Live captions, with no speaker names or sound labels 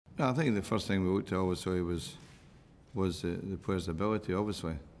I think the first thing we looked at obviously was the player's ability,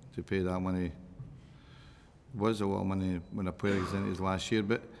 obviously, to pay that money. Was a lot of money when a player was in his last year,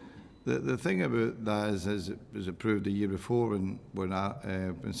 but the thing about that is it proved the year before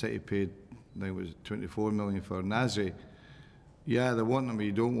when City paid, I think it was 24 million for Nasri. Yeah, they want him, but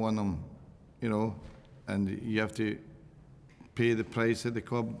you don't want him, you know, and you have to pay the price that the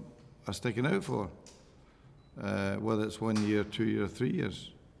club are sticking out for, whether it's 1 year, 2 years, 3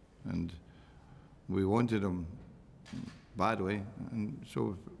 years, and we wanted him badly, and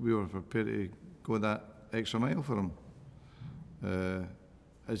so we were prepared to go that extra mile for him.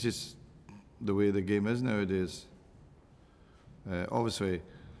 It's just the way the game is nowadays. Obviously,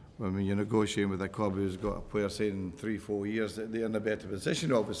 when you're negotiating with a club who's got a player saying 3-4 years, they're in a better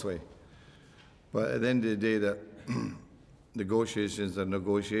position, obviously. But at the end of the day, that negotiations are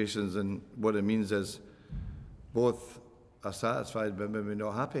negotiations, and what it means is both are satisfied but maybe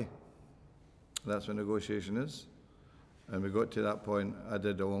not happy. That's what negotiation is. And we got to that point, I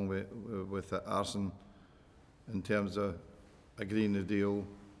did along with Arsene, in terms of agreeing the deal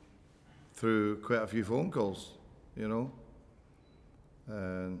through quite a few phone calls, and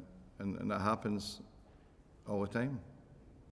that happens all the time.